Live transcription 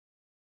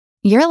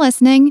You're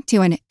listening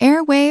to an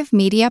Airwave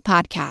Media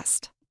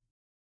Podcast.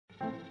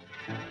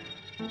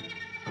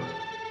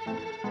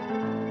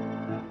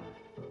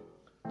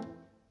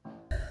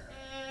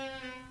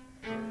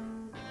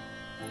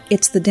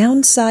 It's the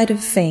downside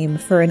of fame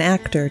for an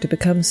actor to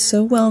become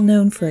so well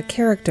known for a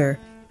character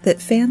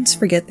that fans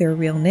forget their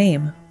real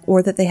name,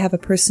 or that they have a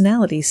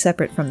personality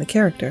separate from the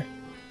character.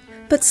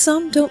 But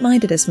some don't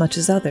mind it as much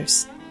as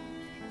others.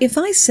 If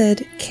I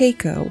said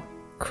Keiko,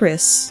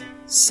 Chris,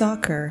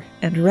 Soccer,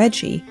 and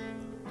Reggie,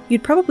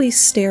 you'd probably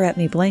stare at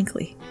me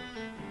blankly.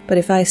 But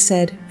if I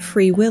said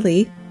Free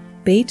Willy,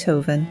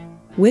 Beethoven,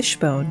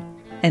 Wishbone,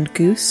 and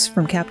Goose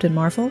from Captain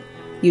Marvel,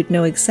 you'd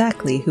know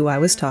exactly who I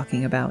was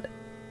talking about.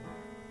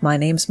 My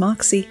name's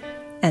Moxie,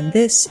 and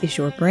this is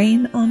your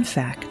Brain on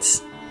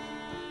Facts.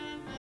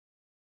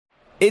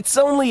 It's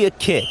only a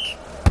kick,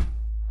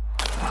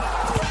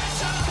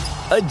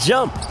 a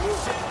jump,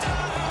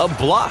 a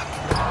block.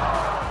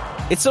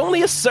 It's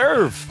only a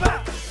serve.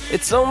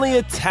 It's only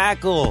a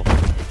tackle,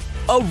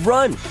 a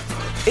run.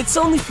 It's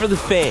only for the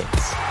fans.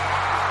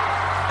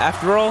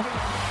 After all,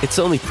 it's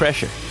only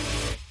pressure.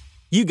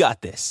 You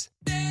got this.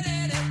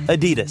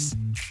 Adidas.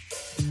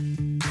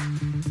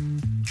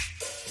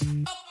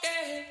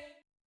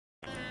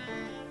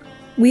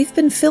 We've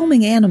been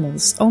filming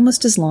animals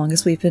almost as long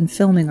as we've been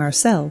filming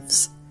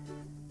ourselves.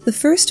 The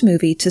first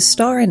movie to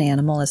star an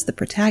animal as the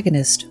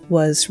protagonist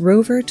was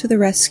Rover to the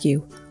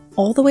Rescue,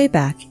 all the way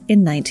back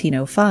in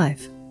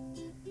 1905.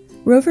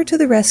 Rover to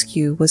the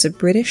Rescue was a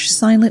British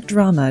silent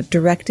drama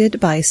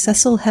directed by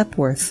Cecil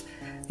Hepworth,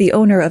 the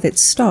owner of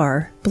its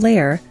star,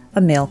 Blair,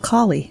 a male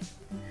collie.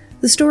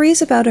 The story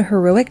is about a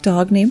heroic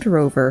dog named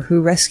Rover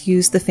who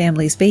rescues the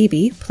family's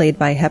baby, played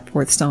by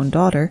Hepworth's own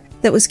daughter,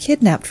 that was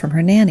kidnapped from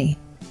her nanny.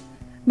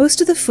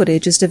 Most of the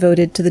footage is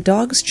devoted to the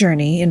dog's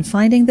journey in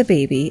finding the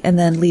baby and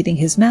then leading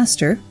his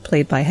master,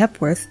 played by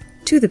Hepworth,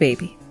 to the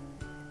baby.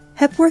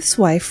 Hepworth's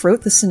wife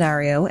wrote the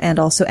scenario and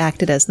also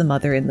acted as the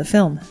mother in the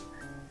film.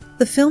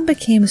 The film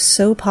became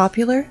so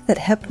popular that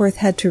Hepworth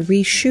had to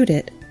reshoot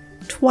it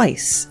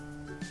twice.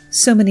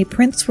 So many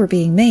prints were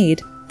being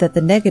made that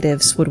the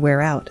negatives would wear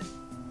out.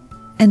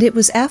 And it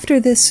was after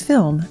this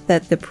film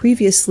that the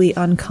previously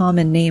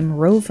uncommon name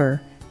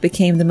Rover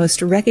became the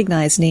most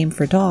recognized name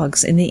for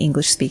dogs in the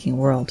English-speaking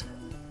world.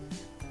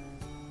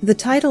 The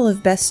title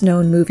of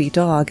best-known movie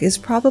dog is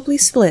probably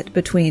split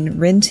between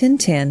Rin Tin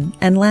Tin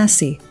and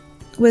Lassie,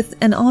 with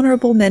an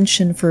honorable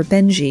mention for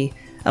Benji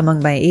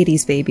among my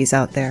 80s babies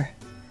out there.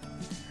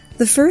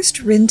 The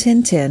first Rin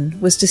Tin Tin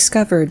was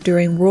discovered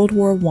during World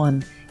War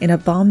I in a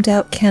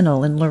bombed-out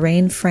kennel in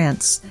Lorraine,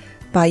 France,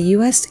 by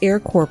U.S.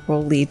 Air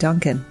Corporal Lee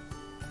Duncan.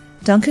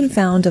 Duncan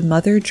found a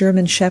mother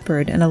German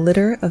Shepherd and a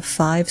litter of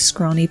 5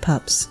 scrawny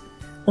pups,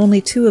 only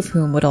 2 of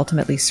whom would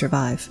ultimately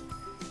survive.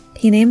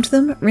 He named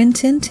them Rin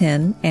Tin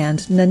Tin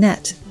and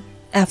Nanette,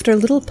 after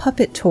little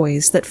puppet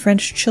toys that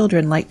French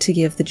children liked to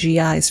give the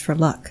GIs for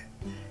luck.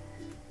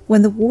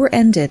 When the war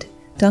ended,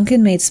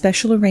 Duncan made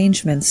special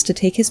arrangements to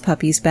take his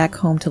puppies back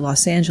home to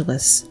Los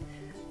Angeles,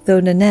 though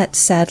Nanette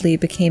sadly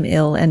became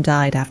ill and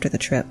died after the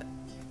trip.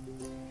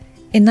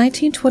 In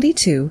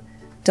 1922,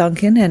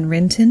 Duncan and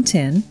Rin Tin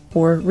Tin,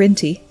 or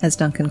Rinty as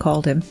Duncan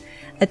called him,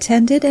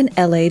 attended an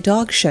LA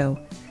dog show,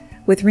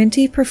 with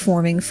Rinty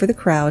performing for the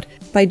crowd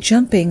by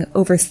jumping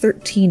over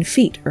 13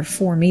 feet or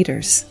 4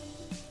 meters.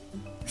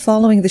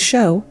 Following the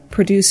show,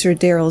 producer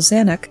Daryl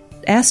Zanuck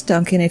asked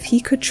Duncan if he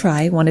could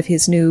try one of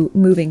his new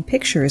moving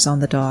pictures on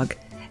the dog,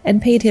 and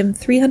paid him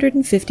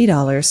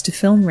 $350 to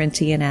film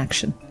Rinty in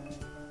action.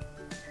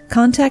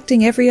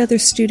 Contacting every other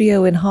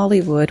studio in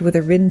Hollywood with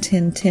a Rin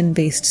Tin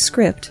Tin-based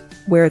script,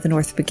 Where the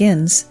North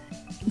Begins,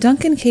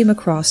 Duncan came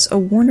across a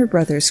Warner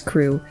Brothers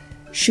crew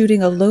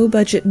shooting a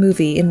low-budget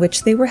movie in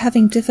which they were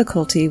having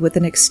difficulty with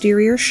an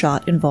exterior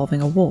shot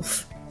involving a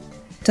wolf.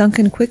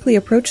 Duncan quickly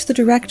approached the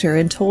director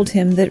and told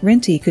him that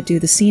Rinty could do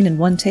the scene in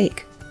one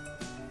take.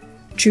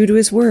 True to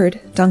his word,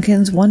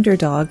 Duncan's Wonder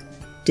Dog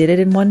did it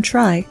in one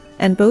try,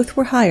 and both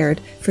were hired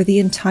for the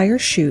entire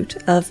shoot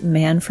of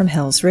Man from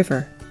Hell's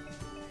River.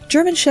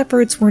 German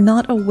Shepherds were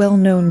not a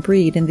well-known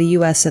breed in the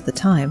U.S. at the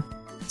time,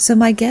 so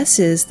my guess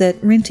is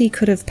that Rinty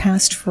could have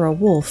passed for a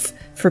wolf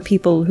for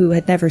people who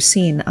had never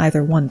seen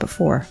either one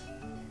before.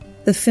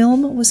 The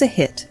film was a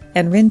hit,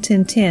 and Rin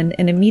Tin Tin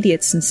an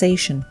immediate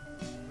sensation,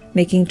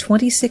 making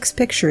 26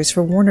 pictures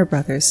for Warner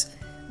Brothers,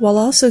 while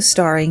also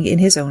starring in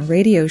his own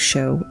radio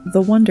show,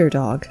 The Wonder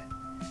Dog.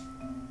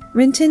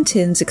 Rin Tin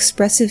Tin's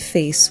expressive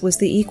face was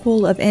the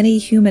equal of any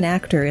human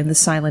actor in the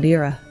silent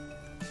era.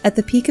 At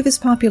the peak of his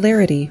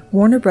popularity,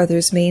 Warner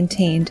Brothers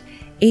maintained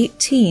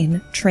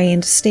 18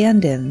 trained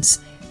stand-ins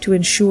to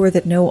ensure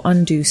that no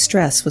undue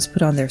stress was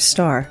put on their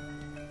star,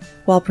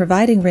 while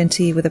providing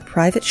Rinty with a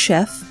private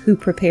chef who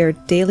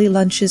prepared daily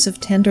lunches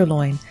of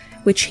tenderloin,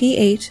 which he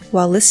ate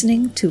while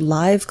listening to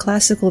live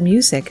classical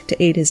music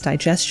to aid his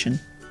digestion.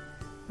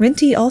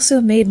 Rinty also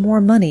made more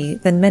money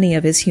than many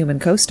of his human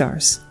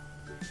co-stars.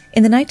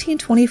 In the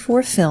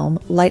 1924 film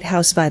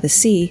Lighthouse by the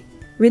Sea,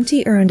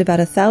 Rinty earned about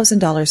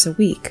 $1,000 a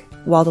week,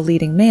 while the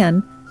leading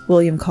man,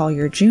 William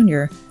Collier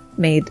Jr.,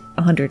 made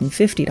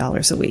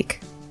 $150 a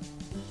week.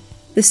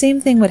 The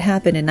same thing would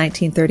happen in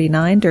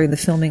 1939 during the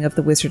filming of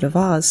The Wizard of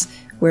Oz,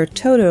 where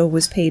Toto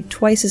was paid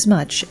twice as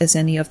much as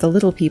any of the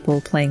little people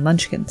playing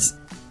Munchkins.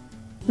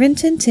 Rin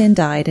Tin Tin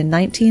died in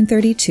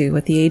 1932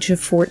 at the age of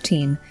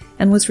 14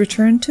 and was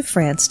returned to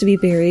France to be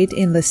buried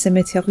in Le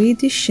Cimetière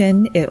des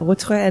Chiens et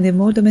autres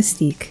animaux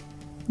domestiques,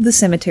 the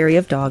cemetery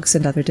of dogs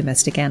and other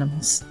domestic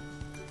animals.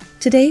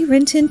 Today,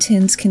 Rin Tin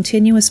Tin's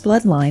continuous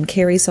bloodline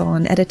carries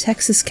on at a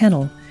Texas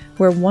kennel,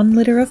 where 1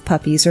 litter of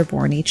puppies are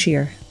born each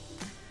year.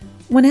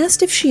 When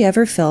asked if she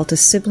ever felt a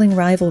sibling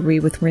rivalry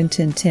with Rin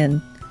Tin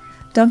Tin,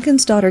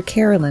 Duncan's daughter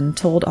Carolyn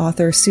told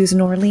author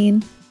Susan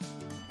Orlean,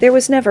 "There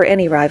was never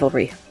any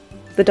rivalry.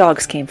 The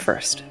dogs came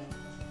first."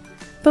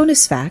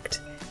 Bonus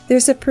fact,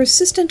 there's a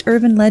persistent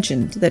urban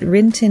legend that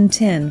Rin Tin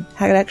Tin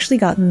had actually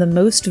gotten the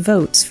most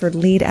votes for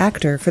lead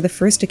actor for the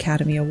first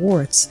Academy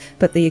Awards,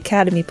 but the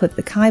Academy put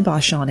the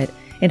kibosh on it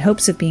in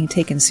hopes of being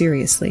taken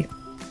seriously.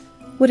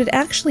 What had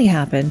actually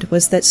happened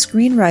was that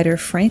screenwriter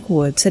Frank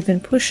Woods had been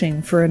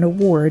pushing for an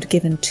award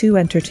given to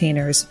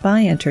entertainers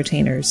by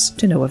entertainers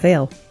to no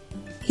avail.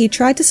 He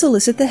tried to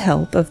solicit the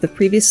help of the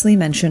previously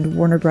mentioned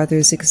Warner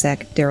Brothers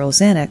exec Darryl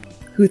Zanuck,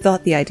 who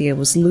thought the idea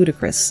was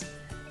ludicrous.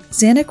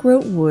 Zanuck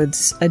wrote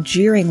Woods a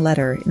jeering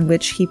letter in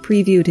which he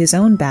previewed his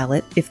own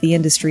ballot if the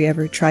industry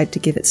ever tried to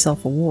give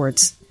itself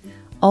awards.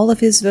 All of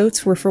his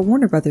votes were for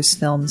Warner Brothers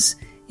films,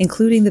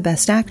 including the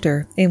Best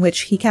Actor, in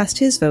which he cast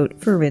his vote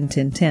for Rin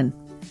Tin Tin.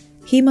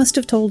 He must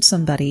have told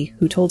somebody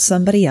who told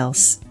somebody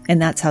else, and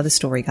that's how the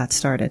story got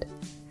started.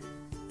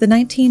 The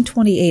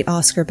 1928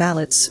 Oscar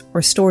ballots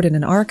were stored in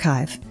an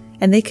archive,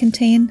 and they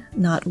contain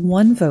not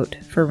one vote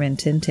for Rin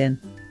Tin Tin.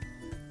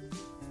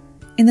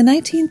 In the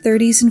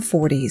 1930s and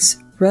 40s,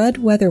 Rudd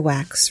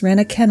Weatherwax ran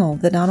a kennel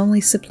that not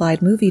only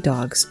supplied movie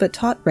dogs, but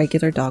taught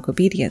regular dog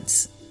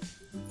obedience.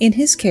 In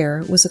his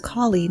care was a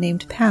collie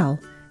named Pal,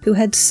 who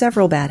had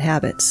several bad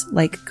habits,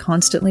 like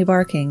constantly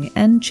barking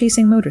and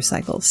chasing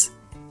motorcycles.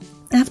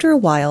 After a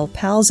while,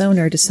 Pal's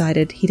owner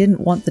decided he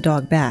didn't want the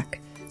dog back,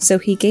 so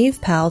he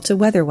gave Pal to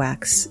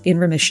Weatherwax in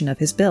remission of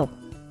his bill.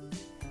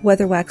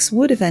 Weatherwax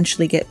would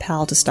eventually get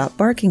Pal to stop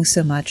barking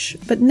so much,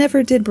 but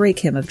never did break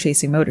him of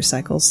chasing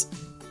motorcycles.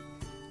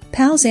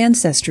 Pal's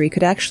ancestry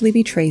could actually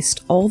be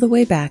traced all the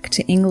way back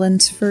to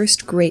England's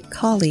first great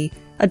collie,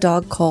 a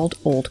dog called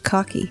Old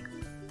Cocky.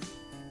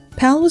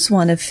 Pal was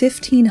one of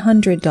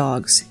 1,500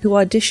 dogs who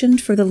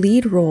auditioned for the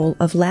lead role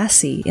of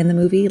Lassie in the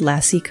movie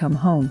Lassie Come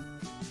Home.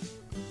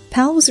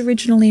 Pal was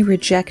originally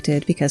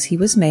rejected because he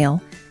was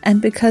male,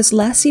 and because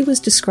Lassie was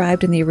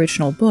described in the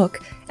original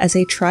book as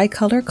a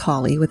tricolor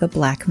collie with a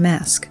black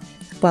mask,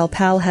 while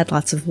Pal had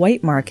lots of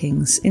white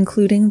markings,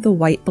 including the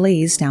white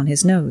blaze down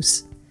his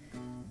nose.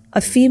 A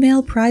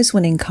female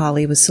prize-winning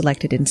collie was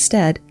selected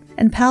instead,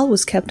 and Pal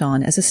was kept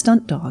on as a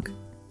stunt dog.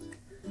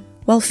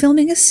 While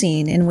filming a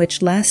scene in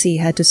which Lassie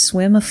had to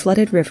swim a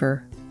flooded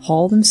river,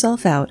 haul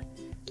themselves out,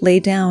 lay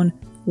down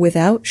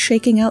without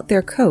shaking out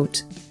their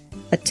coat,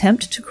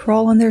 attempt to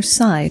crawl on their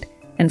side,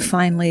 and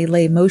finally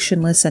lay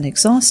motionless and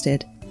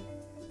exhausted,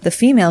 the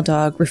female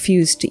dog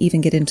refused to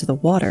even get into the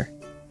water.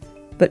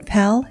 But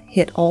Pal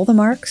hit all the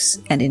marks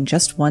and in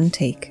just one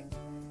take.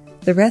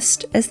 The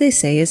rest, as they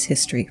say, is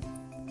history.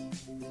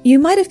 You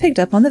might have picked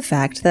up on the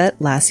fact that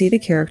Lassie the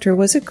character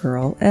was a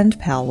girl and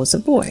Pal was a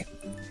boy.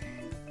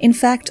 In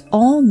fact,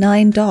 all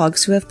 9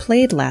 dogs who have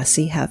played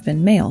Lassie have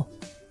been male,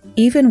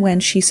 even when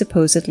she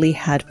supposedly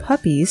had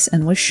puppies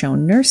and was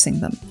shown nursing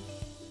them.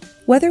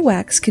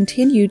 Weatherwax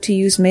continued to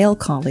use male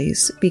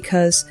collies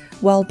because,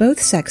 while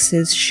both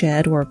sexes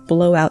shed or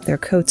blow out their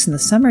coats in the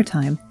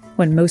summertime,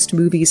 when most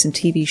movies and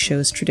TV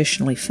shows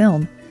traditionally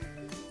film,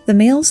 the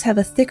males have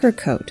a thicker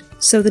coat,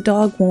 so the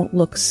dog won't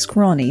look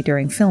scrawny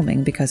during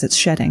filming because it's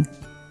shedding.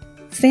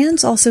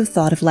 Fans also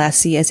thought of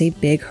Lassie as a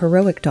big,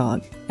 heroic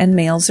dog, and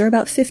males are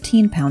about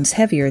 15 pounds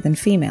heavier than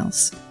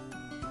females.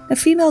 The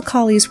female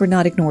collies were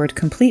not ignored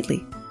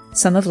completely.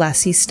 Some of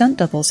Lassie's stunt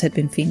doubles had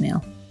been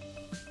female.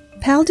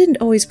 Pal didn't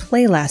always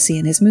play Lassie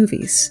in his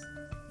movies.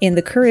 In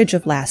The Courage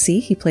of Lassie,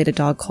 he played a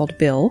dog called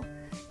Bill.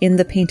 In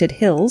The Painted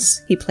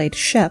Hills, he played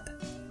Shep.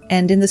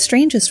 And in the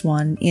strangest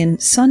one, in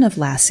Son of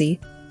Lassie,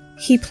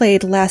 he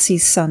played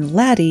Lassie's son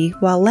Laddie,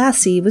 while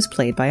Lassie was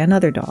played by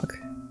another dog.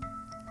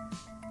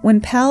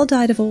 When Pal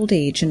died of old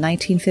age in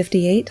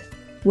 1958,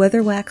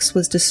 Weatherwax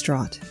was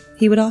distraught.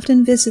 He would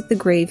often visit the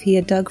grave he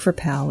had dug for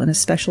Pal in a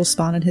special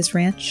spot on his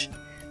ranch,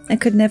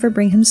 and could never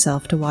bring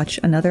himself to watch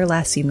another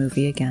Lassie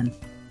movie again.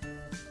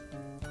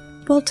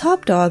 While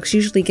top dogs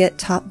usually get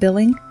top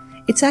billing,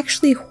 it's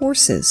actually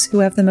horses who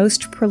have the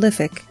most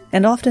prolific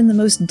and often the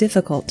most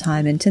difficult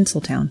time in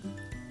Tinseltown.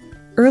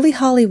 Early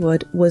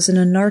Hollywood was an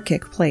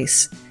anarchic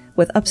place,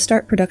 with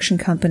upstart production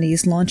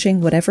companies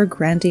launching whatever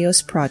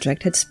grandiose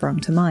project had sprung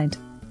to mind.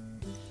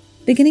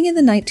 Beginning in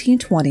the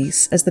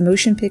 1920s, as the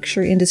motion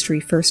picture industry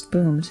first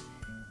boomed,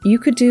 you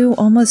could do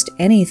almost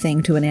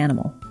anything to an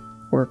animal,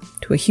 or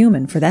to a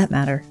human for that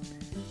matter.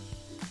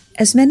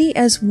 As many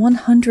as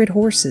 100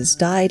 horses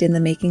died in the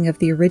making of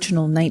the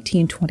original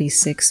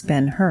 1926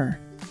 Ben-Hur.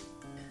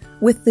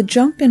 With the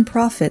jump in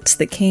profits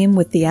that came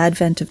with the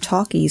advent of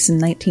talkies in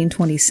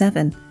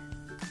 1927,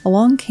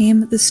 along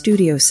came the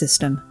studio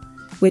system,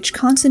 which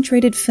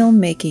concentrated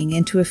filmmaking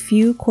into a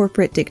few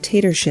corporate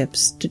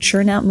dictatorships to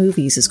churn out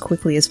movies as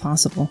quickly as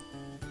possible.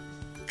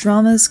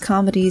 Dramas,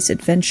 comedies,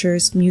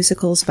 adventures,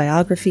 musicals,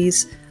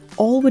 biographies,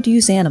 all would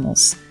use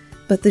animals,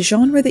 but the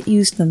genre that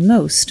used them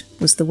most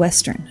was the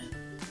Western.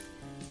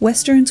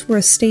 Westerns were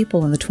a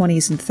staple in the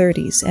 20s and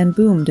 30s and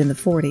boomed in the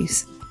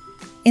 40s.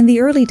 In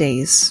the early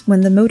days, when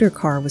the motor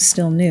car was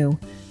still new,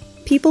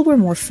 people were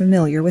more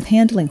familiar with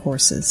handling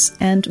horses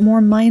and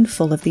more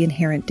mindful of the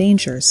inherent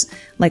dangers,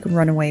 like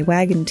runaway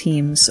wagon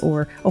teams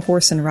or a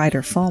horse and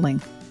rider falling.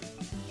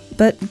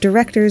 But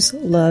directors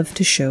loved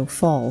to show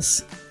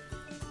falls.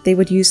 They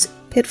would use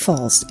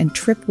pitfalls and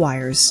trip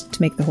wires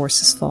to make the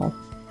horses fall,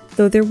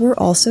 though there were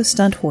also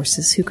stunt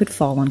horses who could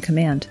fall on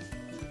command.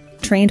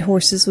 Trained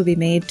horses would be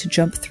made to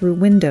jump through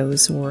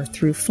windows or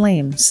through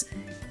flames.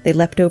 They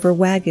leapt over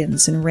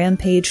wagons and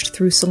rampaged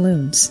through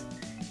saloons.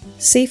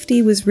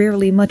 Safety was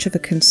rarely much of a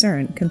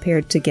concern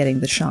compared to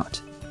getting the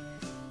shot.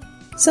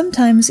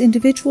 Sometimes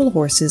individual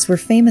horses were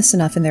famous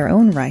enough in their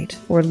own right,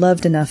 or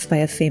loved enough by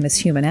a famous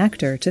human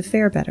actor to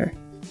fare better.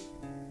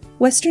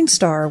 Western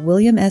star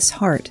William S.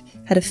 Hart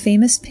had a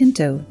famous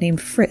pinto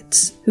named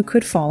Fritz who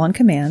could fall on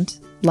command,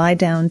 lie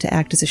down to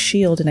act as a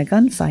shield in a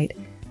gunfight,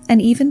 and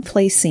even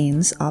play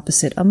scenes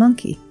opposite a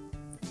monkey.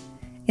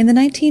 In the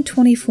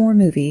 1924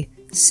 movie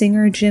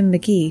Singer Jim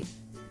McGee,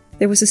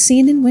 there was a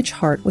scene in which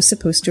Hart was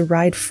supposed to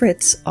ride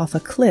Fritz off a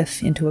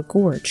cliff into a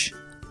gorge.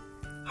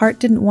 Hart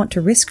didn't want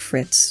to risk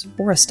Fritz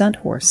or a stunt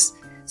horse,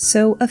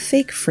 so a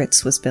fake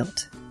Fritz was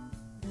built.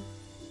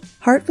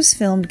 Hart was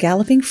filmed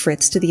galloping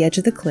Fritz to the edge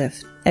of the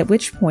cliff, at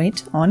which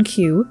point, on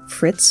cue,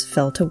 Fritz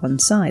fell to one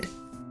side.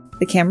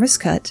 The cameras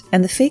cut,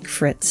 and the fake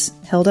Fritz,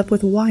 held up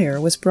with wire,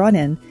 was brought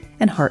in,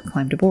 and Hart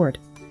climbed aboard.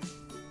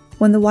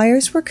 When the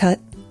wires were cut,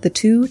 the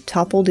two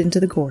toppled into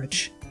the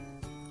gorge.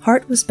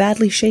 Hart was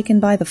badly shaken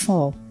by the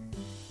fall,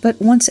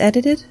 but once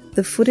edited,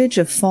 the footage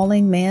of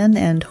falling man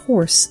and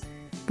horse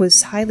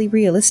was highly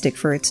realistic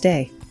for its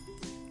day.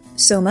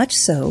 So much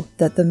so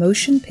that the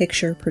Motion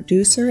Picture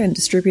Producer and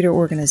Distributor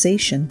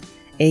Organization,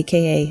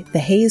 aka the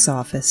Hays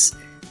Office,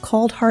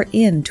 called Hart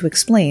in to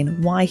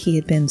explain why he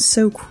had been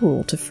so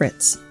cruel to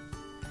Fritz.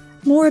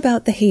 More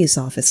about the Hays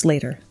Office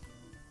later.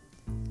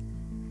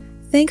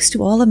 Thanks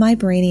to all of my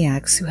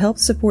brainiacs who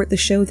helped support the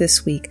show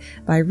this week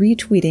by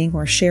retweeting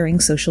or sharing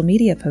social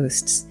media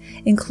posts,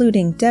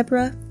 including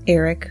Deborah,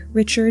 Eric,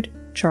 Richard,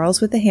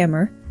 Charles with the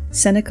Hammer,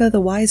 Seneca the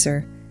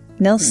Wiser,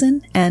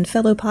 Nelson, and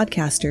fellow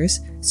podcasters,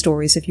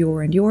 Stories of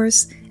Yore and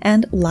Yours,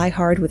 and Lie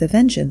Hard with a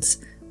Vengeance,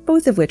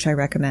 both of which I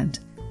recommend.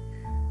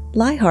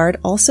 Lie Hard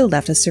also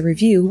left us a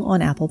review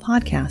on Apple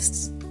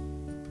Podcasts.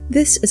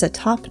 This is a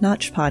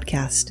top-notch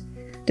podcast.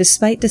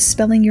 Despite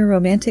dispelling your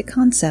romantic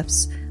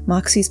concepts,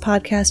 Moxie's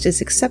podcast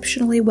is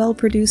exceptionally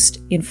well-produced,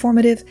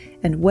 informative,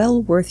 and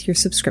well worth your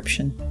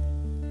subscription.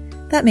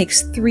 That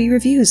makes 3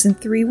 reviews in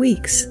 3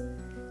 weeks.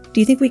 Do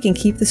you think we can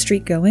keep the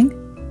streak going?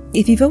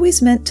 If you've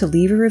always meant to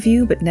leave a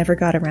review but never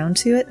got around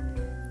to it,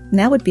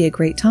 now would be a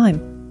great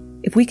time.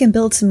 If we can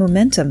build some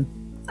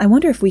momentum, I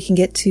wonder if we can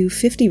get to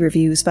 50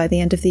 reviews by the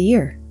end of the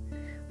year.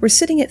 We're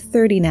sitting at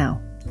 30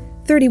 now.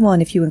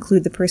 31 if you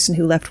include the person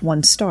who left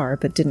 1 star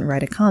but didn't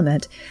write a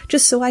comment,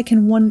 just so I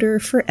can wonder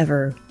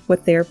forever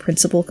what their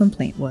principal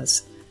complaint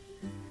was.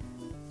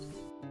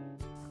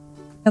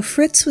 Now,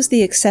 Fritz was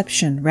the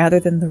exception rather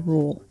than the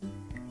rule.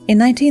 In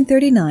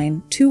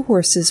 1939, 2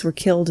 horses were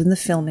killed in the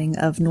filming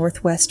of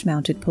Northwest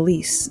Mounted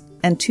Police,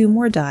 and 2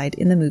 more died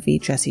in the movie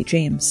Jesse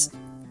James.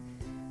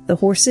 The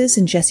horses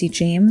in Jesse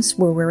James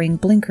were wearing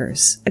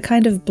blinkers, a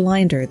kind of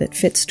blinder that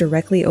fits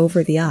directly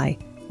over the eye,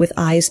 with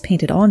eyes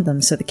painted on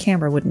them so the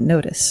camera wouldn't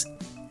notice.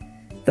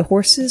 The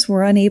horses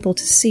were unable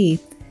to see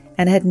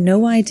and had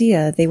no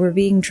idea they were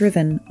being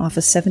driven off a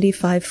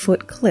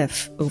 75-foot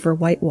cliff over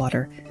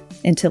Whitewater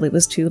until it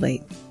was too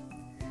late.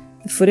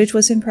 The footage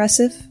was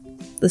impressive,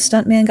 the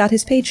stuntman got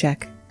his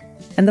paycheck,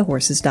 and the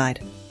horses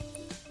died.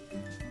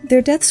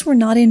 Their deaths were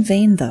not in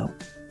vain, though.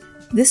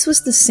 This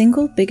was the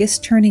single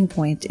biggest turning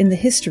point in the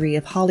history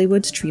of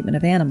Hollywood's treatment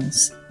of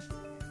animals.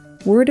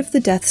 Word of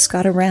the deaths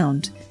got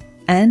around,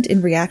 and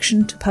in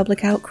reaction to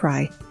public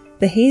outcry,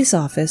 the Hays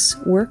Office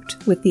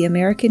worked with the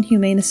American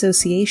Humane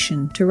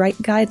Association to write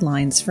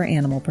guidelines for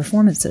animal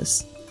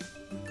performances.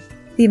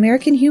 The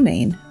American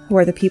Humane, who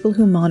are the people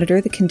who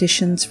monitor the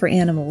conditions for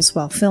animals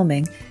while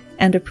filming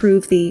and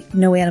approve the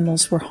 "no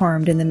animals were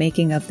harmed in the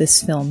making of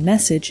this film"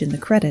 message in the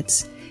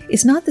credits,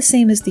 is not the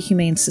same as the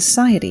Humane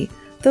Society,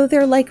 though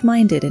they're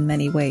like-minded in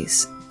many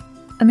ways.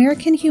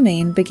 American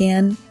Humane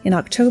began in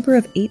October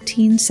of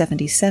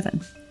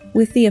 1877,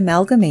 with the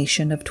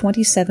amalgamation of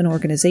 27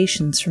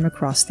 organizations from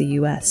across the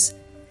U.S.,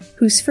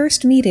 whose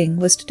first meeting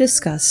was to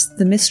discuss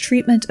the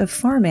mistreatment of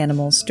farm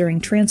animals during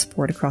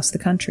transport across the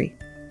country.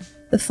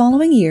 The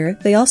following year,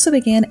 they also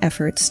began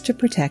efforts to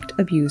protect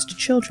abused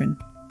children.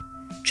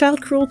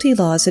 Child cruelty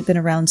laws had been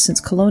around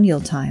since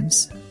colonial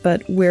times,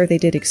 but where they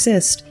did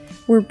exist,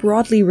 were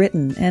broadly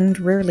written and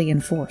rarely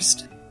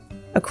enforced.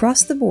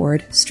 Across the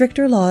board,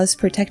 stricter laws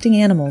protecting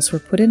animals were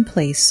put in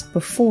place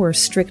before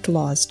strict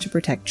laws to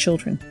protect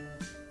children.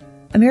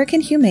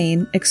 American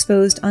Humane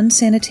exposed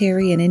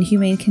unsanitary and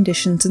inhumane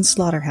conditions in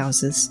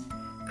slaughterhouses,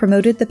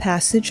 promoted the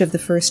passage of the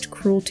first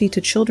Cruelty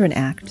to Children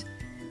Act,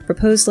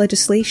 proposed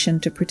legislation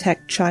to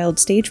protect child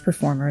stage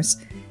performers,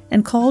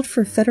 and called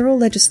for federal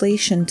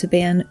legislation to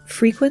ban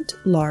frequent,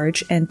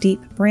 large, and deep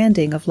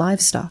branding of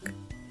livestock.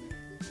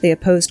 They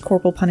opposed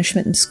corporal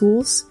punishment in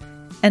schools,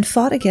 and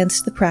fought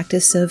against the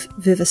practice of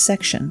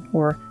vivisection,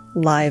 or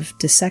live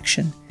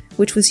dissection,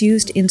 which was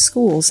used in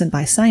schools and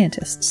by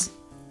scientists.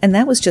 And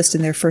that was just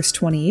in their first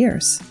 20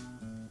 years.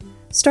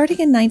 Starting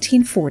in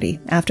 1940,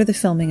 after the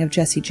filming of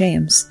Jesse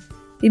James,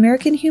 the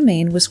American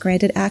Humane was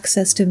granted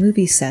access to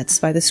movie sets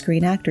by the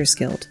Screen Actors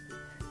Guild,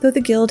 though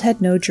the Guild had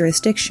no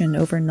jurisdiction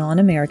over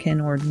non-American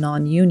or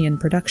non-union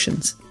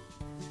productions.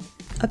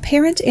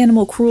 Apparent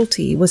animal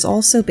cruelty was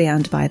also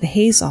banned by the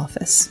Hays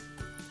Office.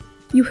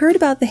 You heard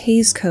about the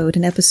Hays Code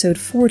in episode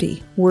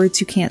 40, Words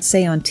You Can't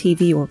Say on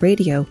TV or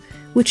Radio,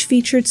 which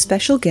featured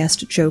special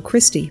guest Joe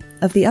Christie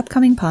of the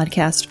upcoming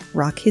podcast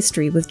Rock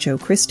History with Joe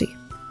Christie.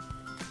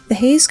 The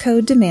Hays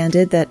Code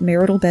demanded that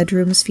marital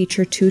bedrooms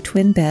feature 2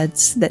 twin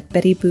beds, that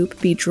Betty Boop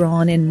be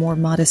drawn in more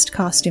modest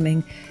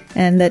costuming,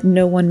 and that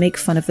no one make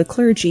fun of the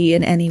clergy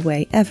in any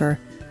way ever,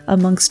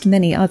 amongst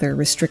many other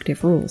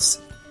restrictive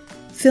rules.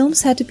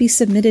 Films had to be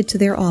submitted to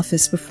their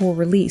office before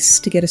release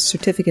to get a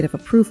certificate of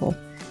approval,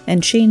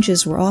 and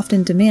changes were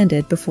often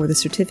demanded before the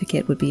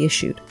certificate would be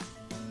issued.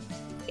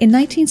 In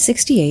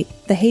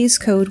 1968, the Hays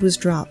Code was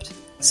dropped,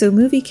 so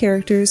movie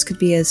characters could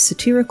be as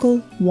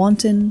satirical,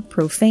 wanton,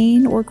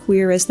 profane, or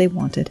queer as they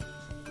wanted.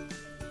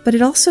 But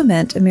it also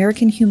meant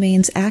American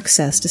Humane's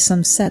access to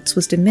some sets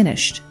was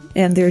diminished,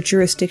 and their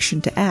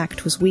jurisdiction to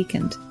act was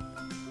weakened.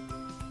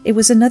 It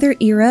was another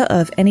era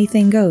of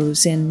anything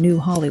goes in New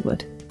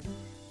Hollywood.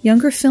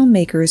 Younger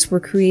filmmakers were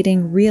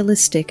creating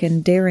realistic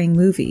and daring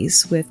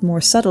movies with more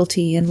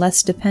subtlety and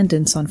less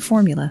dependence on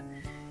formula,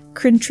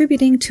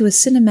 contributing to a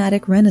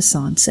cinematic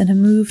renaissance and a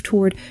move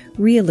toward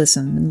realism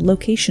and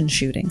location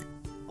shooting.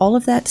 All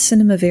of that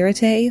cinema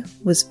verite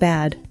was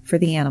bad for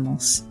the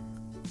animals.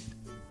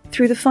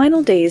 Through the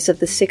final days of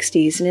the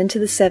 60s and into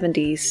the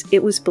 70s,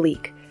 it was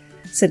bleak,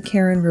 said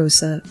Karen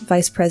Rosa,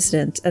 vice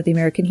president of the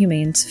American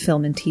Humane's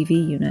Film and TV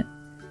unit.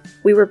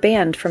 We were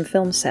banned from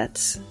film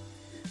sets.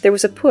 There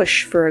was a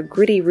push for a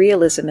gritty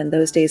realism in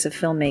those days of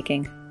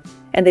filmmaking,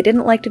 and they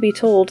didn't like to be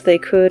told they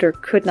could or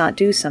could not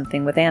do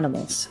something with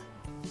animals.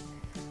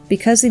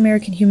 Because the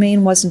American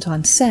Humane wasn't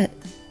on set,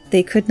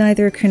 they could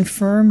neither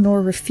confirm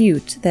nor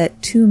refute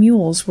that 2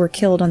 mules were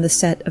killed on the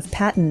set of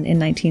Patton in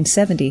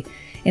 1970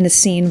 in a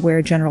scene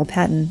where General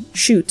Patton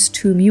shoots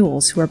 2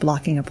 mules who are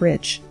blocking a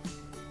bridge.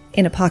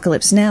 In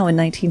Apocalypse Now in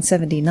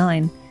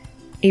 1979,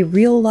 a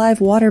real live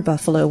water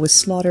buffalo was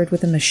slaughtered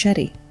with a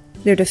machete,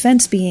 their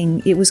defense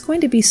being it was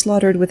going to be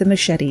slaughtered with a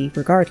machete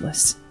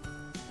regardless.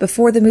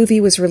 Before the movie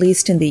was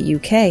released in the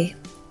UK,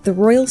 the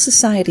Royal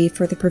Society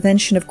for the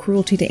Prevention of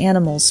Cruelty to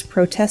Animals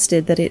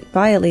protested that it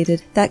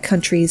violated that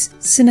country's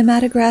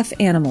Cinematograph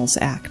Animals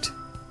Act.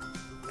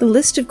 The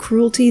list of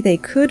cruelty they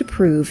could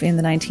prove in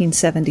the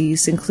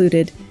 1970s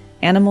included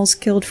animals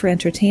killed for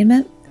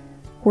entertainment,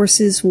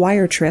 horses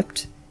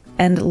wire-tripped,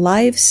 and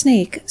live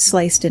snake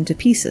sliced into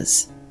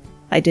pieces.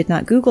 I did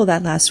not Google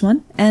that last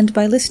one, and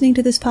by listening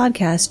to this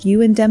podcast, you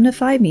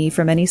indemnify me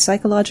from any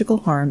psychological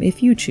harm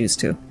if you choose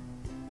to.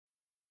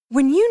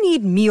 When you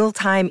need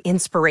mealtime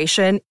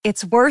inspiration,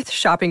 it's worth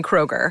shopping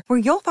Kroger, where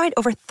you'll find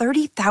over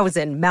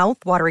 30,000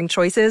 mouth-watering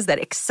choices that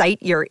excite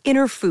your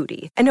inner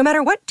foodie. And no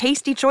matter what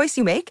tasty choice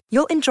you make,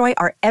 you'll enjoy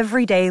our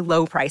everyday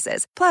low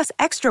prices, plus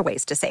extra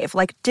ways to save,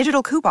 like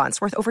digital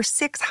coupons worth over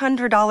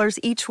 $600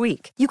 each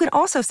week. You can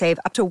also save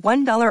up to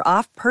 $1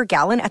 off per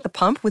gallon at the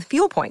pump with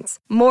fuel points.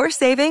 More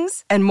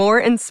savings and more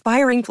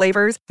inspiring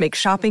flavors make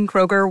shopping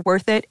Kroger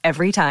worth it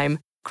every time.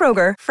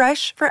 Kroger,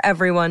 fresh for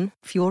everyone.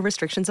 Fuel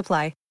restrictions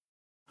apply.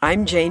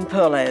 I'm Jane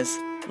Perlez,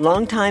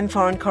 longtime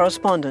foreign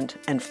correspondent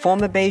and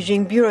former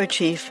Beijing bureau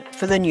chief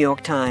for the New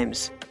York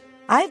Times.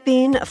 I've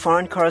been a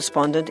foreign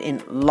correspondent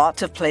in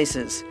lots of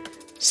places: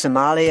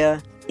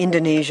 Somalia,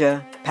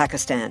 Indonesia,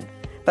 Pakistan,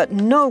 but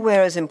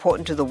nowhere as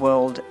important to the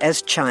world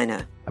as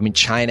China. I mean,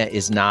 China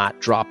is not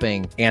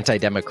dropping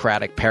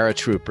anti-democratic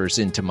paratroopers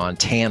into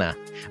Montana.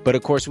 But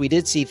of course, we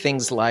did see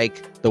things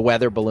like the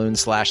weather balloon /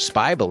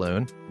 spy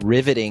balloon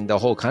riveting the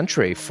whole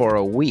country for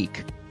a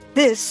week.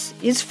 This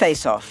is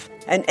Face Off,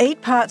 an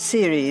 8-part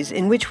series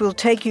in which we'll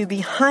take you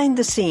behind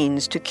the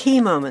scenes to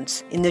key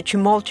moments in the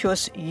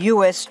tumultuous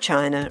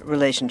U.S.-China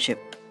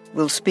relationship.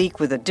 We'll speak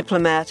with a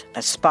diplomat,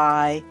 a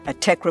spy, a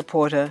tech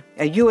reporter,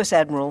 a U.S.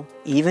 admiral,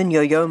 even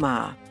Yo-Yo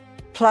Ma.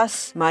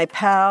 Plus, my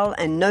pal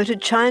and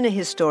noted China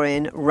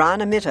historian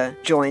Rana Mitter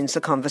joins the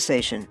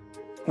conversation.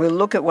 We'll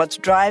look at what's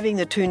driving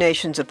the two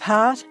nations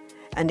apart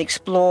and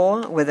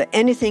explore whether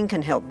anything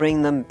can help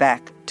bring them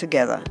back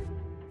together.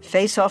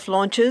 Face Off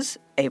launches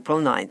April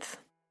 9th.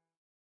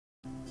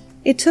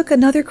 It took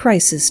another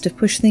crisis to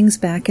push things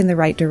back in the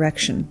right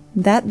direction,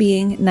 that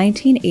being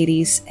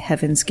 1980's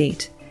Heaven's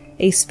Gate,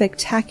 a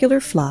spectacular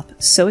flop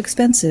so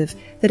expensive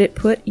that it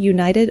put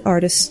United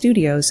Artists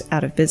Studios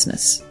out of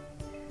business.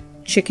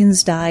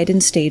 Chickens died in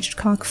staged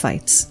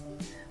cockfights.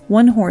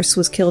 One horse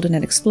was killed in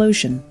an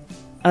explosion.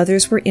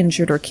 Others were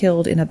injured or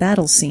killed in a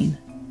battle scene.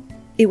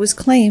 It was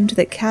claimed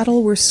that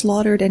cattle were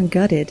slaughtered and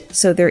gutted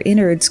so their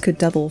innards could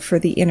double for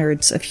the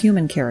innards of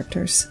human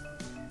characters.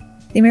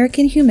 The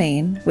American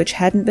Humane, which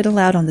hadn't been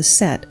allowed on the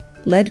set,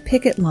 led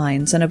picket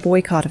lines and a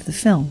boycott of the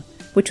film,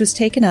 which was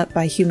taken up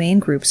by humane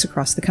groups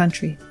across the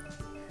country.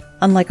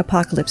 Unlike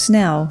Apocalypse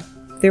Now,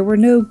 there were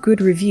no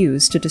good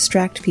reviews to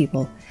distract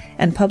people,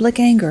 and public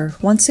anger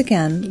once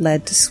again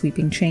led to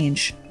sweeping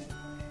change.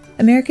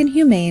 American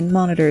Humane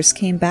monitors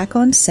came back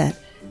on set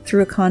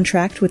through a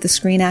contract with the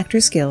Screen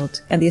Actors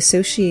Guild and the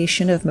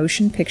Association of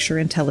Motion Picture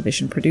and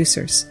Television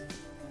Producers.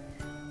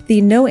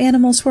 The No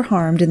Animals Were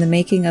Harmed in the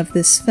Making of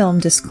This Film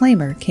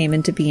disclaimer came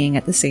into being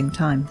at the same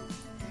time.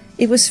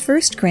 It was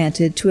first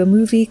granted to a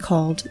movie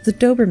called The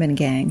Doberman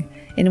Gang,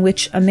 in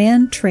which a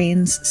man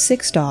trains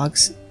 6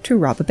 dogs to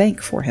rob a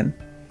bank for him.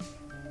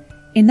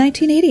 In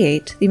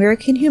 1988, the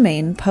American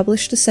Humane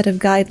published a set of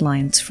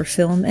guidelines for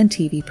film and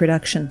TV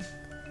production.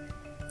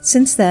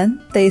 Since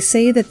then, they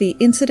say that the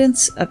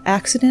incidence of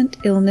accident,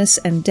 illness,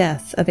 and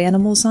death of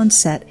animals on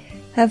set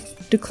have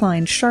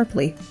declined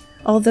sharply,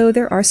 although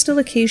there are still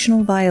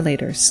occasional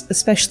violators,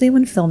 especially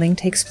when filming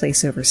takes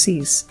place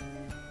overseas.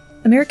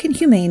 American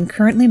Humane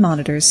currently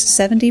monitors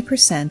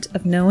 70%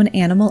 of known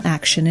animal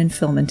action in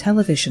film and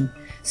television,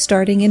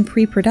 starting in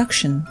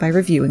pre-production by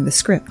reviewing the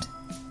script.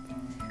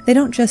 They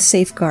don't just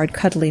safeguard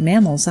cuddly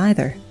mammals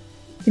either.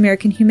 The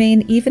American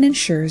Humane even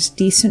ensures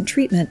decent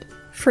treatment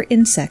for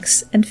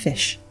insects and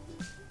fish.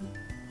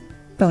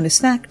 Bonus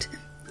fact,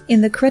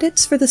 in the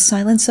credits for The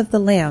Silence of the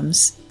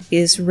Lambs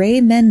is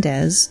Ray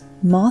Mendez,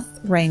 moth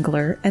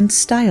wrangler and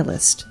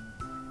stylist.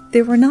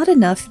 There were not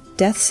enough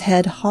death's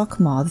head hawk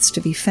moths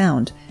to be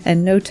found,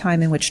 and no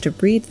time in which to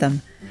breed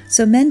them,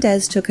 so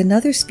Mendez took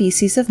another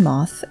species of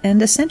moth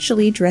and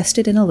essentially dressed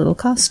it in a little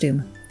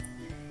costume.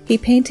 He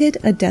painted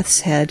a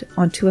death's head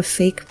onto a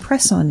fake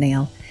press-on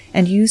nail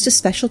and used a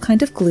special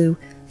kind of glue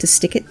to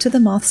stick it to the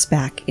moth's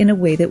back in a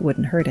way that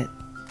wouldn't hurt it.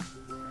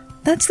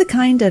 That's the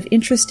kind of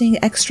interesting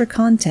extra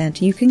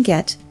content you can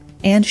get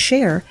and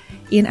share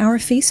in our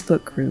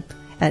Facebook group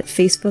at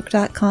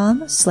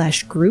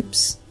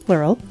facebook.com/groups,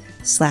 plural,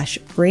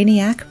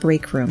 /Brainiac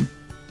Breakroom.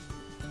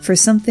 For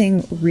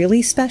something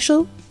really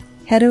special,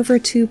 head over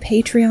to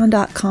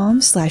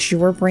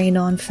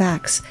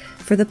patreon.com/yourbrainonfacts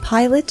for the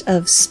pilot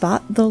of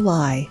Spot the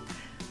Lie,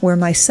 where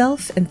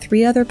myself and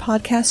 3 other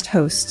podcast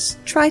hosts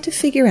try to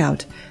figure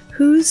out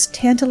whose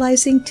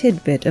tantalizing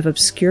tidbit of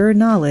obscure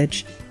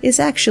knowledge is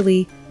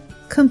actually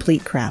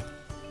complete crap.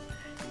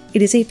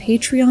 It is a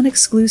Patreon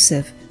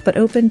exclusive, but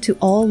open to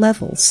all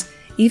levels,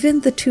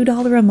 even the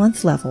 $2 a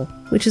month level,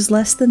 which is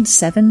less than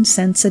 7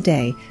 cents a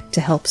day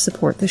to help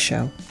support the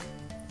show.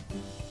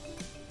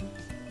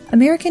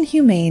 American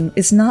Humane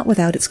is not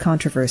without its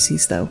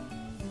controversies, though.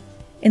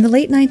 In the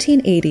late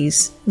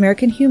 1980s,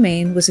 American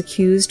Humane was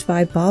accused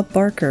by Bob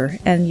Barker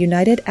and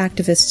United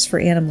Activists for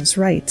Animals'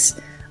 Rights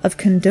of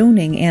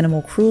condoning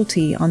animal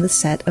cruelty on the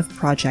set of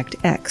Project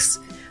X,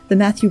 the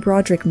Matthew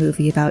Broderick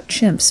movie about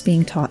chimps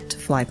being taught to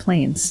fly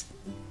planes.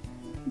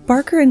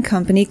 Barker and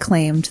company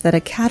claimed that a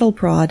cattle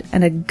prod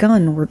and a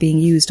gun were being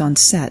used on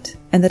set,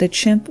 and that a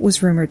chimp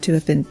was rumored to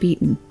have been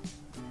beaten.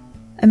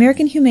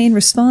 American Humane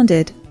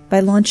responded by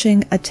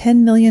launching a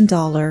 $10 million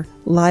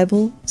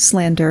libel,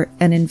 slander,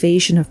 and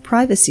invasion of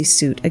privacy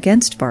suit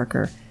against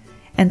Barker,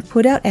 and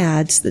put out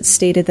ads that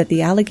stated that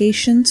the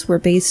allegations were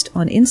based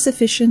on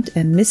insufficient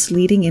and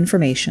misleading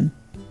information.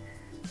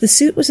 The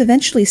suit was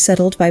eventually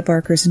settled by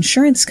Barker's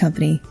insurance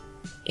company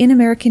in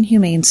American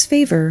Humane's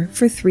favor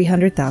for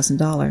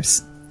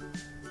 $300,000.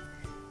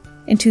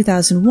 In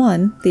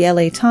 2001, the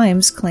LA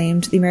Times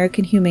claimed the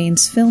American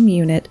Humane's film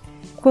unit,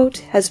 quote,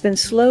 has been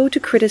slow to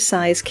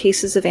criticize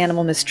cases of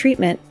animal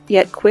mistreatment,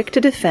 yet quick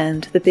to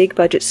defend the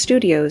big-budget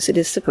studios it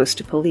is supposed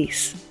to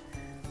police.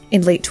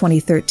 In late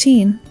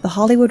 2013, The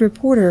Hollywood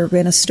Reporter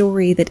ran a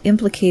story that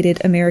implicated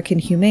American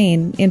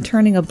Humane in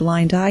turning a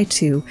blind eye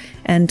to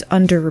and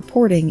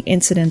underreporting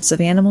incidents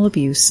of animal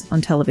abuse on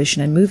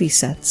television and movie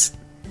sets.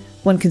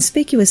 One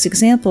conspicuous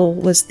example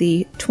was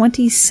the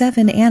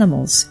 27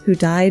 animals who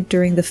died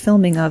during the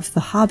filming of The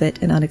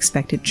Hobbit: An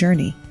Unexpected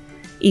Journey,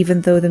 even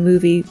though the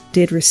movie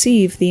did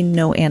receive the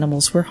No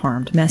Animals Were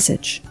Harmed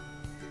message.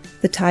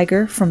 The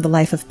tiger from The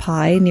Life of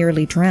Pi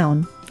nearly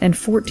drowned, and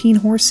 14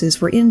 horses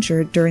were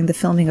injured during the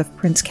filming of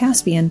Prince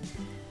Caspian,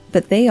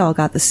 but they all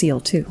got the seal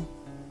too.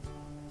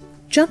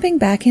 Jumping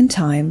back in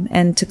time,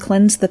 and to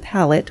cleanse the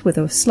palate with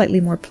a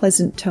slightly more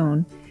pleasant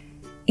tone,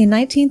 in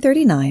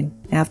 1939,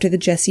 after the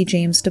Jesse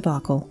James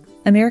debacle,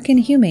 American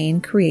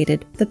Humane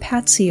created the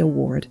Patsy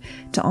Award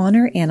to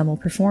honor animal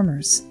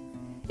performers.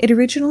 It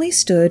originally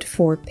stood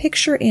for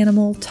Picture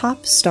Animal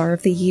Top Star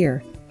of the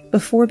Year,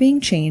 before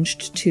being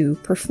changed to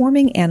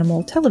Performing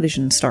Animal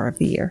Television Star of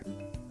the Year.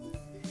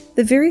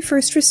 The very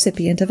first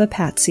recipient of a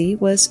Patsy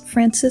was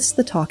Francis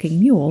the Talking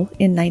Mule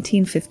in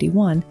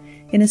 1951,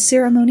 in a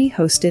ceremony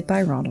hosted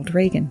by Ronald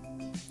Reagan.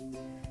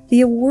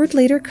 The award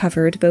later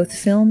covered both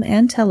film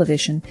and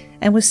television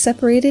and was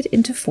separated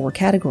into 4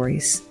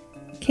 categories: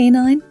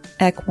 canine,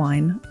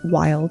 equine,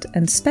 wild,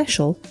 and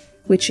special,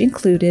 which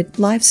included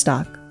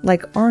livestock,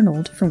 like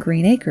Arnold from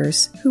Green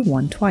Acres, who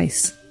won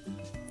twice.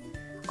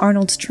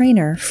 Arnold's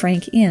trainer,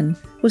 Frank Inn,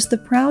 was the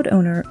proud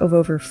owner of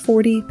over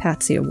 40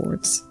 Patsy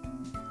Awards.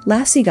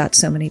 Lassie got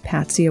so many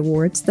Patsy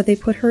Awards that they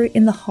put her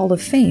in the Hall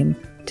of Fame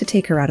to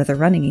take her out of the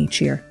running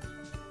each year.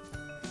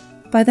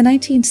 By the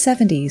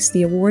 1970s,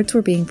 the awards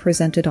were being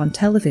presented on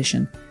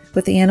television,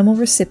 with the animal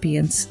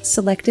recipients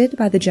selected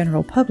by the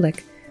general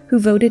public, who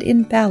voted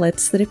in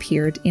ballots that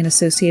appeared in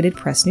Associated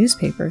Press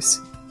newspapers.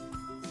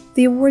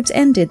 The awards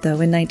ended, though,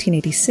 in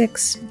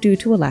 1986 due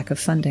to a lack of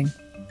funding.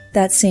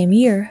 That same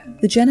year,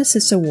 the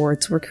Genesis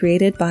Awards were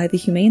created by the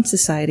Humane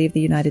Society of the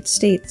United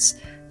States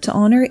to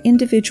honor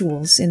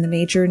individuals in the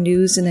major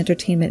news and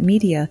entertainment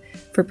media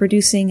for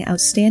producing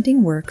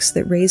outstanding works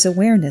that raise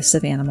awareness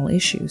of animal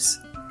issues.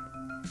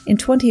 In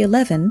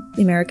 2011,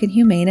 the American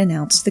Humane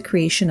announced the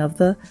creation of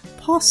the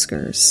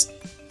Pawscars,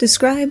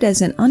 described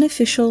as an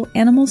unofficial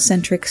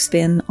animal-centric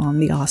spin on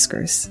the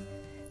Oscars.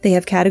 They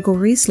have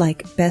categories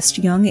like Best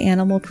Young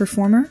Animal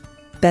Performer,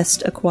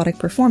 Best Aquatic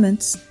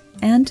Performance,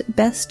 and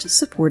Best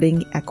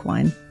Supporting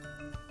Equine.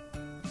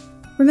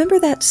 Remember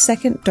that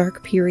second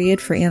dark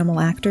period for animal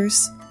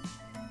actors?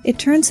 It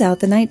turns out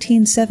the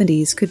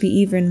 1970s could be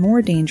even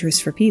more dangerous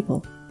for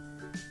people.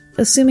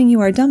 Assuming you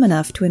are dumb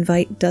enough to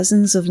invite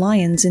dozens of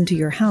lions into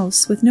your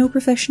house with no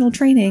professional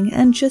training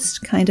and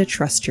just kinda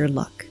trust your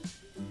luck.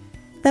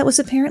 That was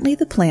apparently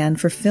the plan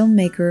for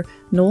filmmaker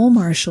Noel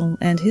Marshall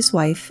and his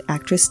wife,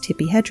 actress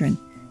Tippi Hedren,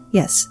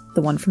 yes,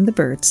 the one from The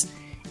Birds,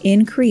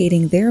 in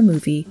creating their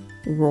movie,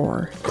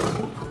 Roar.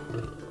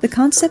 The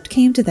concept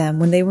came to them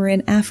when they were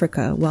in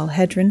Africa while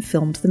Hedren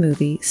filmed the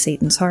movie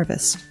Satan's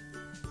Harvest.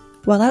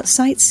 While out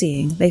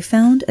sightseeing, they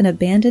found an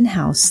abandoned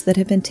house that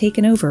had been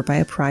taken over by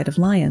a pride of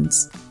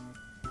lions.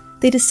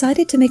 They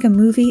decided to make a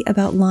movie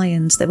about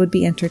lions that would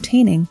be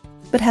entertaining,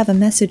 but have a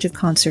message of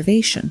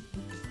conservation,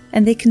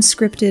 and they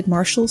conscripted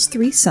Marshall's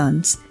 3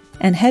 sons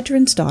and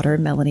Hedren's daughter,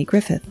 Melanie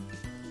Griffith.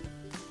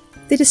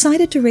 They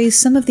decided to raise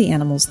some of the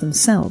animals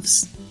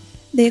themselves.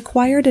 They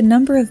acquired a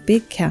number of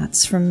big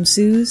cats from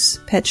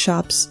zoos, pet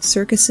shops,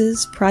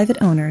 circuses,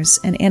 private owners,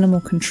 and animal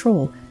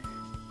control,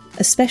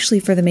 especially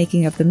for the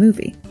making of the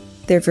movie,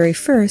 their very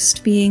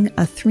first being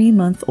a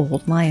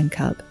 3-month-old lion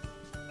cub.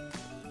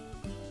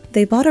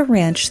 They bought a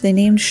ranch they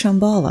named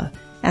Shambhala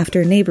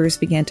after neighbors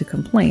began to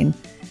complain,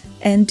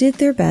 and did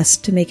their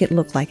best to make it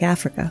look like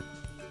Africa.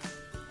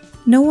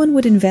 No one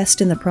would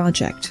invest in the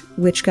project,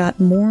 which got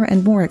more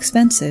and more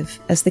expensive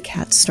as the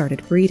cats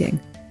started breeding,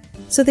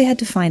 so they had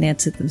to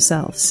finance it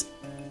themselves.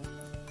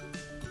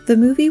 The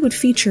movie would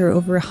feature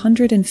over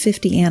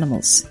 150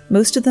 animals,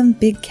 most of them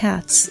big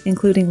cats,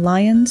 including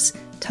lions,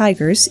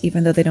 tigers,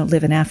 even though they don't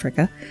live in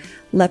Africa,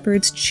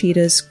 leopards,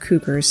 cheetahs,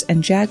 cougars,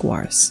 and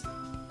jaguars.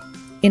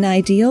 In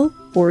ideal,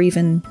 or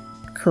even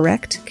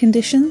correct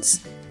conditions,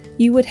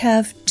 you would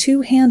have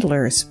 2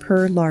 handlers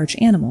per large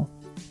animal.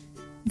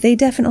 They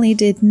definitely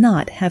did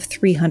not have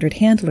 300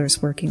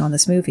 handlers working on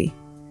this movie.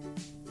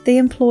 They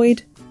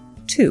employed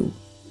 2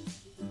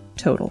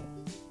 total.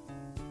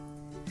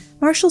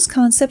 Marshall's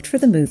concept for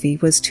the movie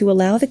was to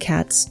allow the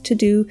cats to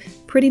do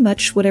pretty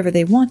much whatever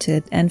they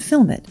wanted and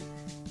film it,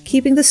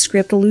 keeping the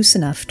script loose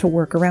enough to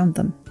work around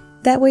them.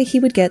 That way he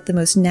would get the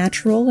most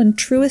natural and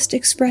truest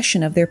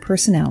expression of their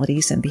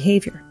personalities and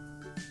behavior.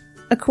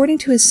 According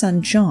to his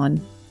son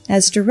John,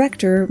 as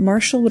director,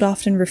 Marshall would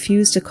often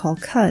refuse to call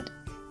cut,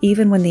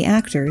 even when the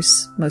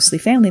actors, mostly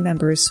family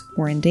members,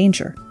 were in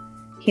danger.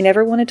 He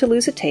never wanted to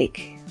lose a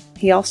take.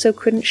 He also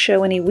couldn't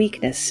show any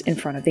weakness in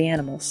front of the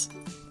animals.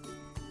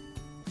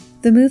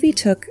 The movie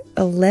took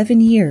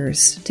 11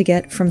 years to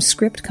get from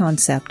script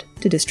concept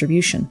to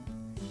distribution.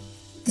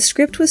 The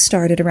script was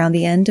started around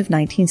the end of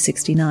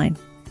 1969.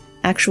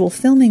 Actual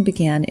filming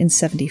began in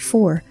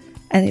 1974,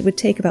 and it would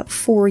take about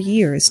 4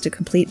 years to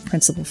complete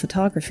principal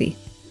photography,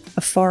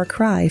 a far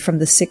cry from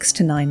the 6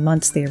 to 9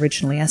 months they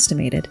originally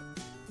estimated.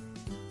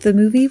 The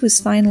movie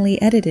was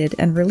finally edited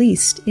and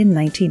released in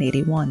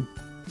 1981.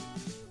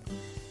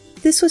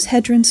 This was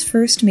Hedren's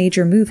first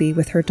major movie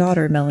with her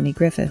daughter Melanie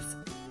Griffith.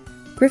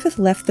 Griffith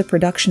left the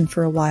production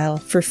for a while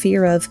for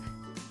fear of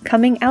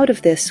coming out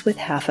of this with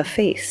half a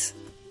face.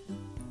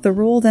 The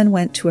role then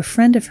went to a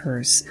friend of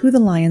hers, who the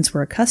lions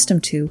were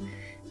accustomed to,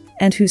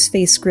 and whose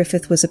face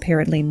Griffith was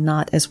apparently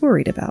not as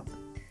worried about.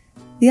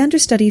 The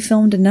understudy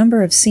filmed a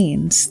number of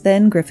scenes,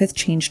 then Griffith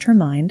changed her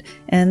mind,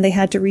 and they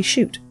had to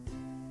reshoot.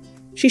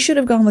 She should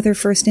have gone with her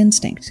first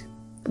instinct.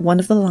 One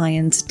of the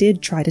lions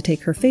did try to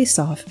take her face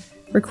off,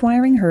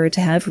 requiring her to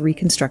have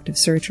reconstructive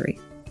surgery.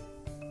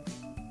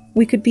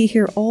 We could be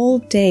here all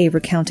day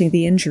recounting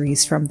the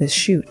injuries from this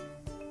shoot.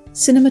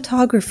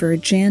 Cinematographer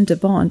Jan de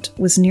Bont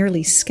was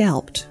nearly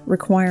scalped,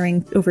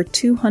 requiring over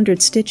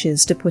 200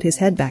 stitches to put his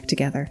head back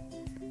together,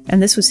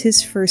 and this was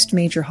his first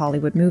major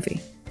Hollywood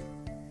movie.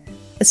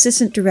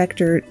 Assistant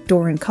director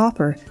Doran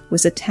Copper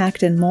was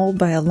attacked and mauled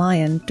by a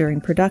lion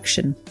during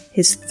production.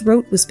 His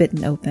throat was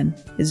bitten open,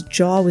 his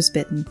jaw was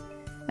bitten,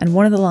 and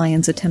one of the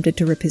lions attempted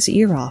to rip his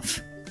ear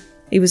off.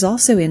 He was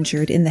also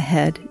injured in the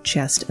head,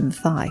 chest, and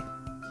thigh.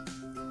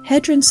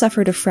 Hedren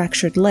suffered a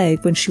fractured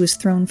leg when she was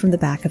thrown from the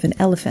back of an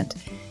elephant,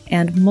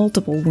 and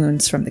multiple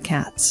wounds from the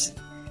cats.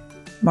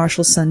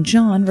 Marshall's son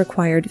John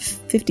required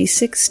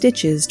 56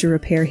 stitches to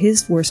repair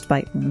his worst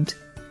bite wound,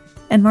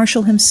 and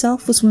Marshall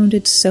himself was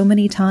wounded so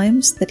many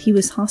times that he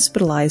was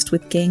hospitalized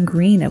with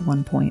gangrene at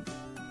one point.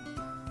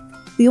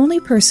 The only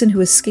person who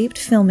escaped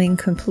filming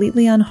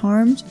completely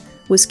unharmed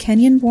was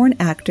Kenyan-born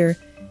actor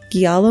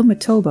Giallo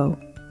Matobo,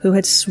 who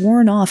had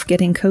sworn off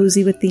getting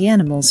cozy with the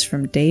animals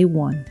from day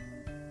one.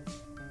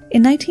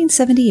 In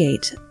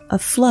 1978, a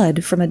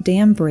flood from a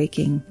dam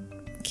breaking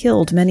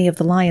killed many of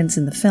the lions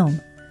in the film,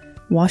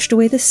 washed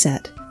away the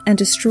set, and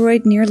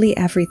destroyed nearly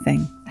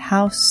everything: the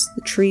house,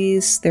 the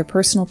trees, their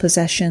personal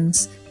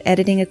possessions,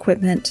 editing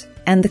equipment,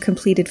 and the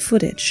completed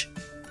footage.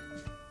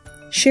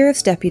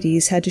 Sheriff's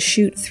deputies had to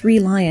shoot 3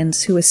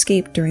 lions who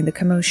escaped during the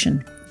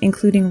commotion,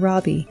 including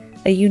Robbie,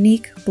 a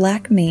unique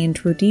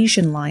black-maned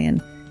Rhodesian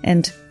lion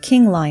and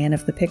king lion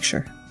of the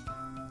picture.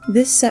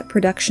 This set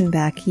production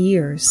back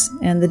years,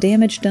 and the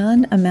damage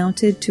done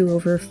amounted to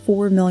over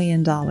 $4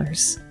 million.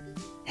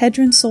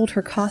 Hedren sold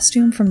her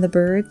costume from the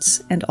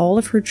birds and all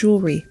of her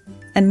jewelry,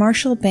 and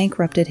Marshall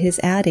bankrupted his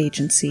ad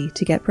agency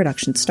to get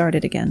production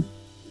started again.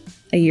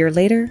 A year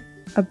later,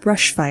 a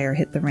brush fire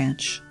hit the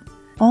ranch.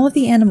 All of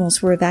the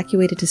animals were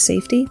evacuated to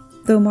safety,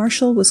 though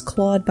Marshall was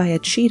clawed by a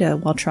cheetah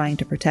while trying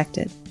to protect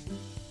it.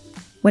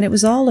 When it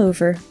was all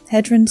over,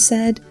 Hedren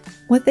said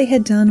what they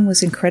had done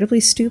was incredibly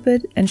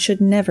stupid and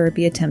should never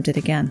be attempted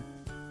again.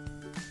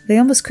 They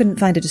almost couldn't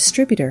find a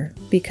distributor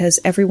because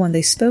everyone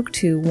they spoke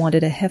to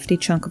wanted a hefty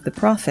chunk of the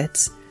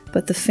profits,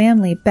 but the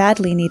family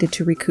badly needed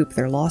to recoup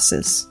their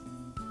losses.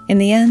 In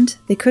the end,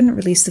 they couldn't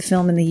release the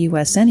film in the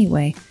US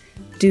anyway,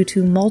 due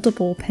to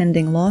multiple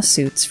pending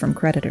lawsuits from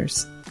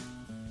creditors.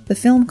 The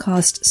film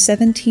cost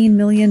 $17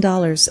 million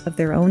of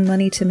their own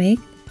money to make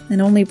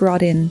and only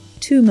brought in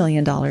 $2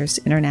 million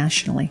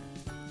internationally.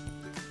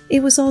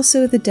 It was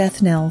also the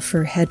death knell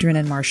for Hedren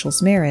and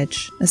Marshall's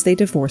marriage, as they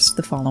divorced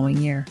the following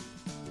year.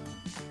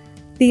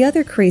 The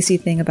other crazy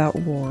thing about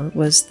Roar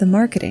was the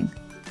marketing.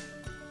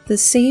 The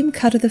same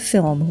cut of the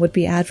film would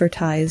be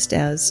advertised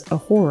as a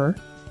horror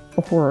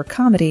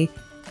comedy,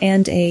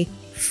 and a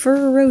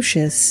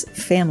ferocious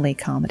family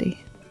comedy.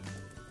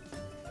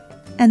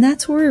 And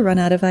that's where we run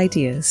out of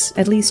ideas,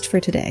 at least for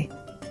today.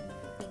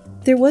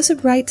 There was a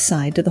bright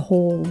side to the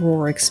whole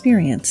Roar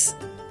experience.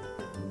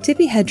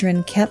 Tippi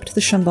Hedren kept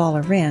the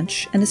Shambhala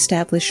Ranch and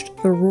established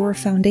the Roar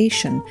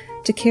Foundation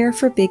to care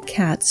for big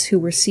cats who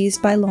were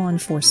seized by law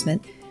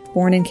enforcement,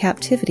 born in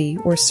captivity,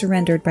 or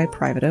surrendered by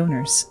private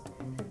owners.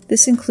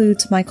 This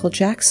includes Michael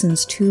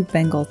Jackson's 2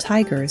 Bengal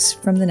tigers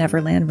from the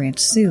Neverland Ranch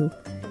Zoo,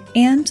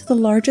 and the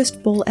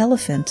largest bull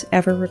elephant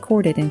ever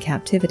recorded in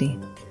captivity.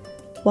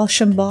 While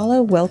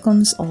Shambhala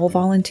welcomes all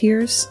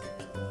volunteers,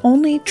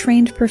 only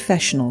trained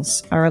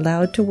professionals are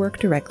allowed to work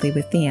directly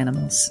with the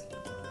animals.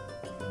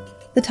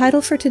 The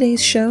title for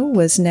today's show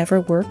was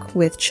Never Work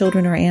with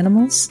Children or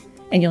Animals,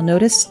 and you'll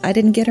notice I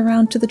didn't get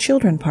around to the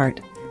children part,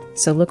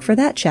 so look for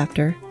that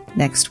chapter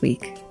next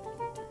week.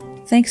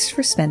 Thanks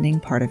for spending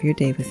part of your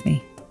day with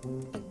me.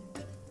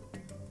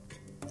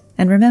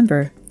 And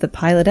remember, the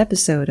pilot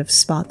episode of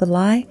Spot the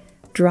Lie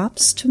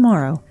drops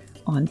tomorrow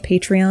on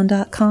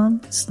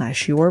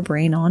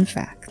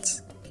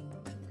patreon.com/yourbrainonfacts.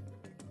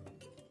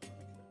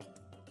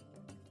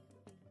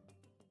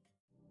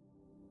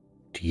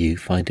 Do you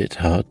find it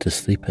hard to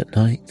sleep at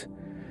night?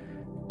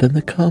 Then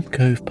the Calm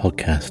Cove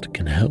podcast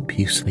can help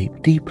you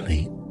sleep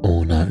deeply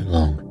all night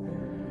long.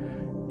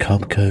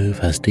 Calm Cove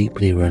has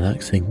deeply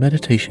relaxing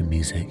meditation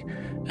music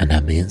and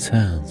ambient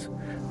sounds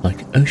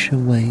like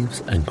ocean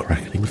waves and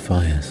crackling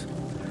fires.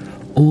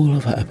 All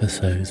of our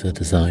episodes are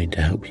designed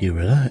to help you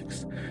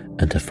relax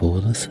and to fall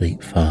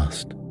asleep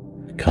fast.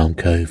 Calm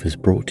Cove is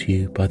brought to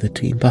you by the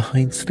team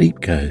behind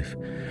Sleep Cove,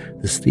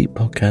 the sleep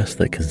podcast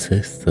that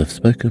consists of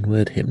spoken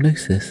word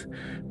hypnosis,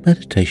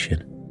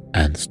 meditation,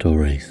 and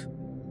stories.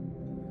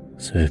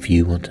 So if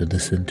you want to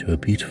listen to a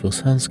beautiful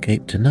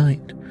soundscape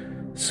tonight,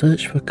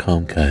 search for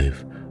Calm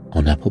Cove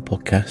on Apple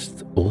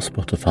Podcasts or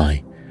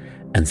Spotify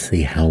and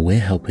see how we're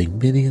helping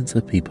millions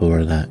of people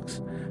relax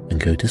and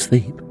go to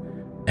sleep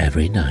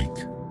every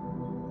night.